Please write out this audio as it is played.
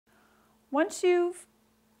Once you've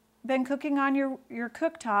been cooking on your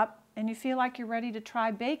cooktop and you feel like you're ready to try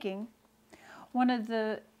baking, one of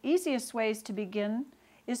the easiest ways to begin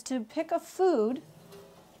is to pick a food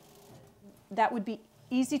that would be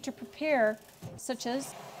easy to prepare, such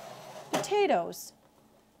as potatoes.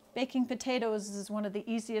 Baking potatoes is one of the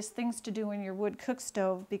easiest things to do in your wood cook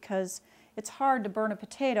stove because it's hard to burn a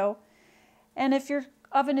potato. And if your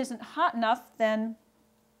oven isn't hot enough, then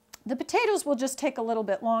the potatoes will just take a little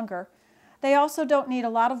bit longer. They also don't need a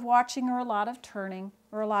lot of watching or a lot of turning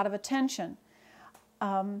or a lot of attention.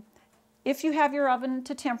 If you have your oven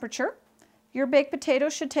to temperature, your baked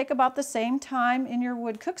potatoes should take about the same time in your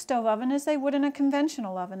wood cook stove oven as they would in a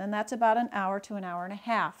conventional oven, and that's about an hour to an hour and a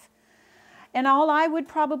half. And all I would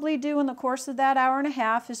probably do in the course of that hour and a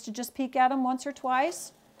half is to just peek at them once or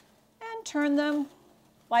twice and turn them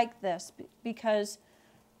like this, because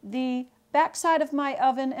the back side of my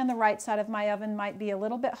oven and the right side of my oven might be a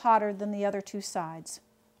little bit hotter than the other two sides.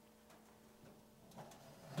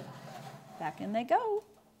 Back in they go.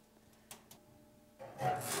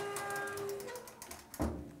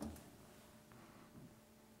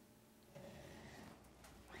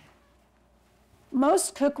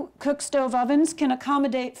 Most cook stove ovens can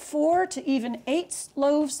accommodate 4 to even 8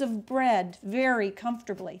 loaves of bread very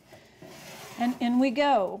comfortably. And in we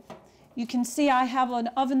go. You can see I have an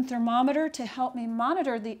oven thermometer to help me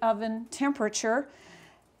monitor the oven temperature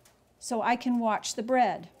so I can watch the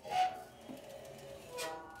bread.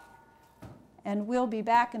 And we'll be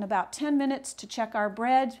back in about 10 minutes to check our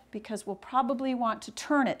bread, because we'll probably want to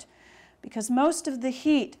turn it, because most of the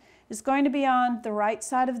heat is going to be on the right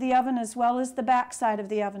side of the oven as well as the back side of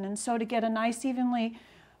the oven. And so to get a nice evenly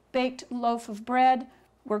baked loaf of bread,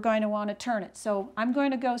 we're going to want to turn it. So I'm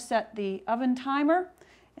going to go set the oven timer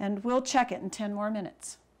and we'll check it in 10 more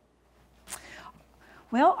minutes.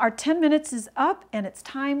 Well, our 10 minutes is up and it's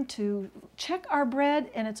time to check our bread,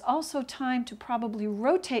 and it's also time to probably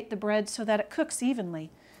rotate the bread so that it cooks evenly.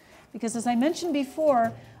 Because as I mentioned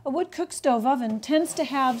before, a wood cook stove oven tends to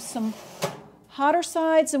have some hotter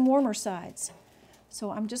sides and warmer sides.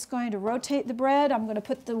 So I'm just going to rotate the bread. I'm going to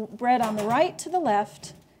put the bread on the right to the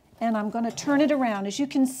left, and I'm going to turn it around. As you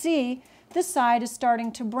can see, this side is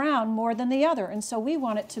starting to brown more than the other, and so we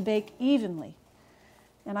want it to bake evenly.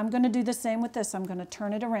 And I'm going to do the same with this. I'm going to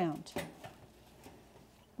turn it around.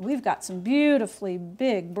 We've got some beautifully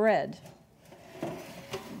big bread.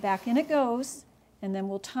 Back in it goes, and then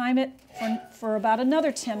we'll time it for about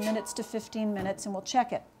another 10 minutes to 15 minutes, and we'll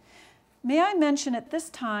check it. May I mention at this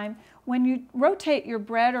time, when you rotate your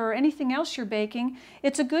bread or anything else you're baking,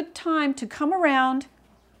 it's a good time to come around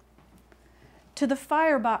to the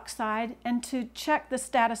firebox side and to check the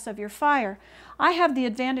status of your fire. I have the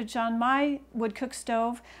advantage on my wood cook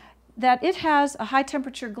stove that it has a high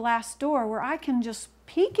temperature glass door where I can just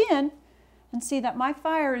peek in and see that my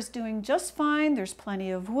fire is doing just fine. There's plenty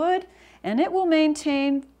of wood, and it will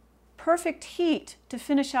maintain perfect heat to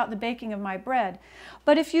finish out the baking of my bread.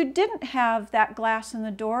 But if you didn't have that glass in the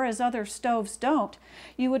door, as other stoves don't,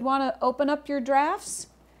 you would want to open up your drafts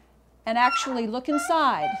and actually look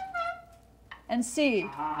inside and see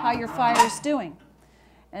how your fire is doing,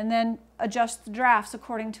 and then adjust the drafts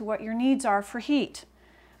according to what your needs are for heat.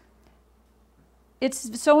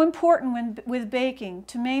 It's so important with baking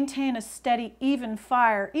to maintain a steady, even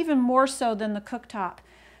fire, even more so than the cooktop,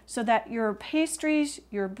 so that your pastries,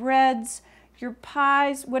 your breads, your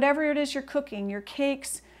pies, whatever it is you're cooking, your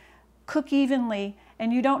cakes, cook evenly,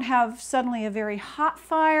 and you don't have suddenly a very hot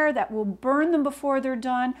fire that will burn them before they're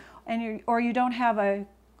done, or you don't have a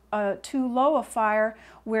too low a fire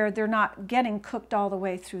where they're not getting cooked all the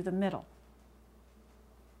way through the middle.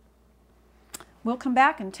 We'll come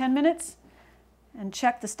back in 10 minutes and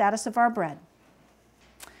check the status of our bread.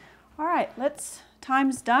 All right,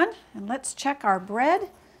 time's done, and let's check our bread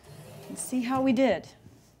and see how we did.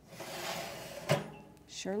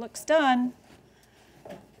 Sure looks done.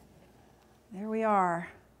 There we are.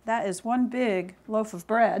 That is one big loaf of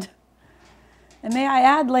bread. And may I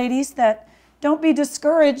add, ladies, that don't be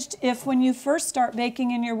discouraged if when you first start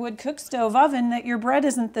baking in your wood cook stove oven that your bread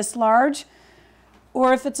isn't this large,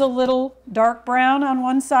 or if it's a little dark brown on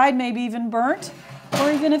one side, maybe even burnt,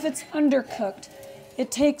 or even if it's undercooked.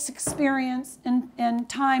 It takes experience and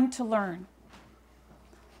time to learn.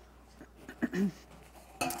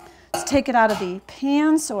 Let's take it out of the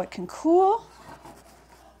pan so it can cool.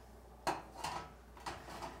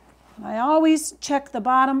 I always check the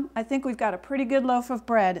bottom. I think we've got a pretty good loaf of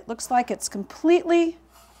bread. It looks like it's completely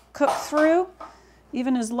cooked through,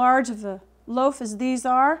 even as large of a loaf as these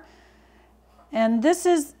are. And this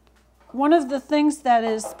is one of the things that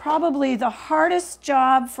is probably the hardest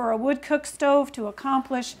job for a wood cook stove to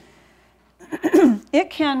accomplish, it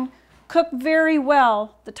can cook very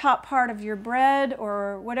well the top part of your bread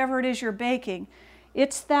or whatever it is you're baking.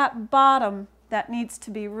 It's that bottom that needs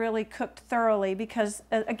to be really cooked thoroughly because,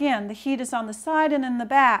 again, the heat is on the side and in the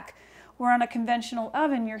back. Where on a conventional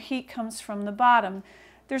oven, your heat comes from the bottom.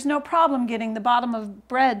 There's no problem getting the bottom of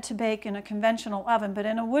bread to bake in a conventional oven, but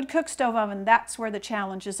in a wood cook stove oven, that's where the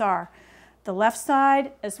challenges are. The left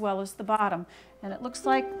side as well as the bottom. And it looks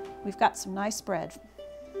like we've got some nice bread.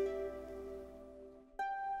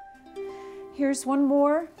 Here's one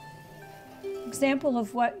more example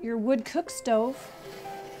of what your wood cook stove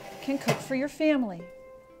can cook for your family.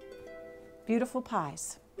 Beautiful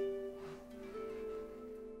pies.